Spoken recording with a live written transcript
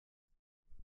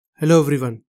Hello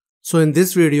everyone. So in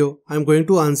this video, I am going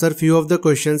to answer few of the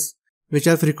questions which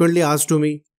are frequently asked to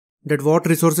me, that what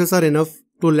resources are enough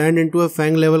to land into a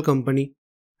FAANG level company,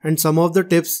 and some of the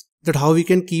tips that how we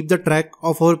can keep the track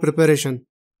of our preparation.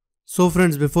 So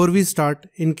friends, before we start,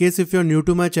 in case if you are new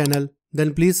to my channel,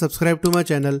 then please subscribe to my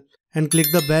channel and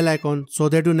click the bell icon so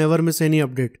that you never miss any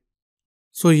update.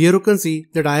 So here you can see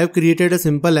that I have created a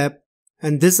simple app,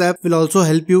 and this app will also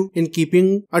help you in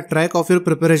keeping a track of your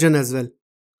preparation as well.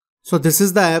 So this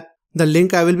is the app. The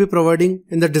link I will be providing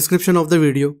in the description of the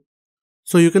video.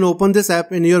 So you can open this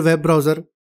app in your web browser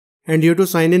and you have to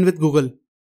sign in with Google.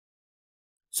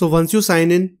 So once you sign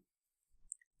in,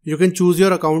 you can choose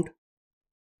your account.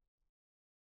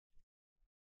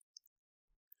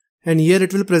 And here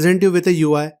it will present you with a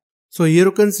UI. So here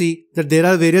you can see that there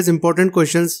are various important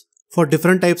questions for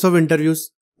different types of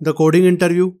interviews. The coding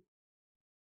interview,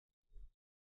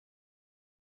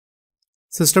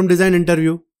 system design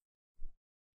interview,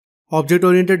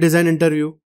 object-oriented design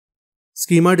interview,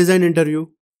 schema design interview,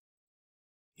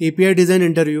 API design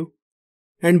interview,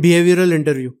 and behavioral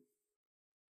interview.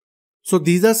 So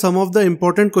these are some of the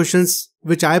important questions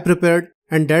which I prepared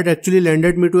and that actually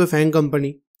landed me to a FAANG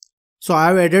company. So I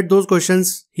have added those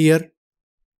questions here.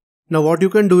 Now what you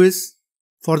can do is,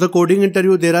 for the coding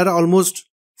interview there are almost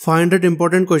 500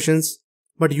 important questions,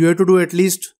 but you have to do at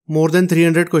least more than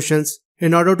 300 questions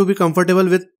in order to be comfortable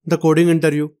with the coding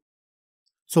interview.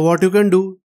 So what you can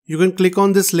do, you can click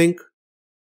on this link.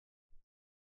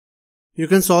 You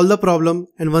can solve the problem,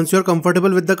 and once you are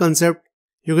comfortable with the concept,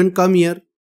 you can come here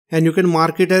and you can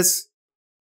mark it as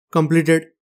completed.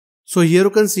 So here you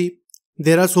can see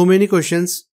there are so many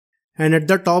questions, and at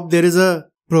the top there is a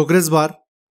progress bar.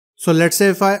 So let's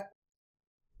say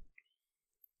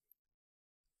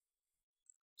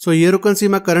So here you can see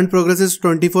my current progress is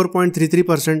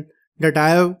 24.33%, that I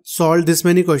have solved this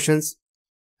many questions.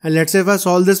 And let's say if I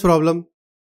solve this problem,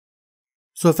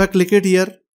 so if I click it here,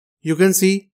 you can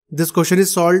see this question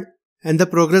is solved and the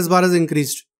progress bar has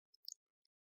increased.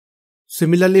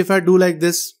 Similarly, if I do like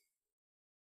this,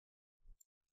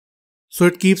 so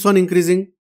it keeps on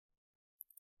increasing.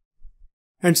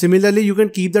 And similarly, you can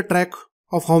keep the track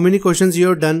of how many questions you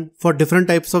have done for different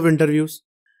types of interviews.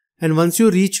 And once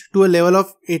you reach to a level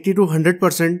of 80 to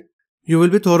 100%, you will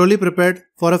be thoroughly prepared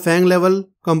for a FAANG level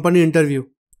company interview.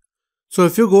 So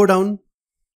if you go down,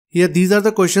 here these are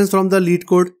the questions from the lead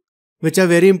code which are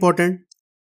very important.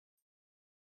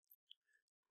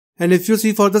 And if you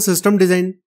see for the system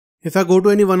design, if I go to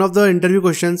any one of the interview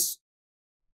questions,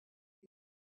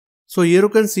 so here you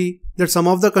can see that some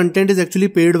of the content is actually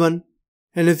paid one.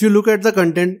 And if you look at the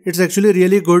content, it's actually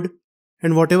really good.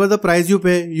 And whatever the price you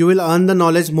pay, you will earn the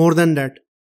knowledge more than that.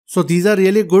 So these are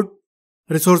really good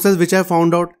resources which I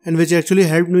found out and which actually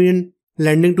helped me in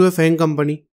landing to a FAANG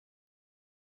company.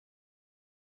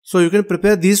 So you can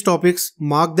prepare these topics,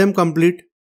 mark them complete,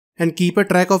 and keep a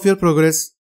track of your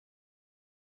progress.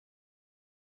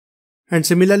 And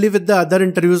similarly with the other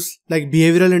interviews like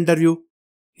behavioral interview,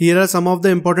 here are some of the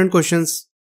important questions.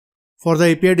 For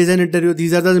the API design interview,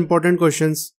 these are the important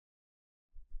questions.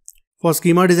 For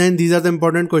schema design, these are the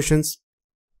important questions.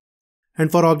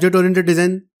 And for object-oriented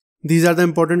design, these are the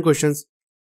important questions.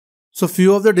 So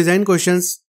few of the design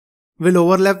questions will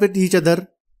overlap with each other,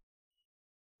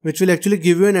 which will actually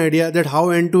give you an idea that how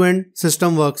end-to-end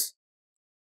system works.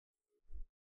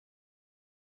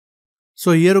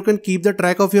 So here you can keep the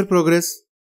track of your progress.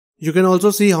 You can also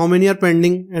see how many are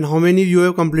pending and how many you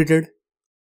have completed.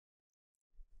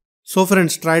 So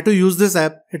friends, try to use this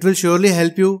app. It will surely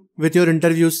help you with your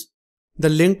interviews. The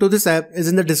link to this app is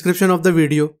in the description of the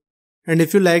video. And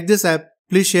if you like this app,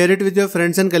 please share it with your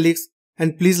friends and colleagues,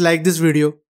 and please like this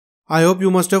video. I hope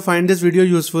you must have found this video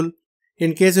useful.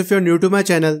 In case if you are new to my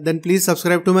channel, then please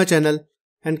subscribe to my channel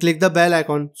and click the bell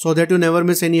icon so that you never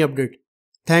miss any update.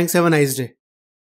 Thanks, have a nice day.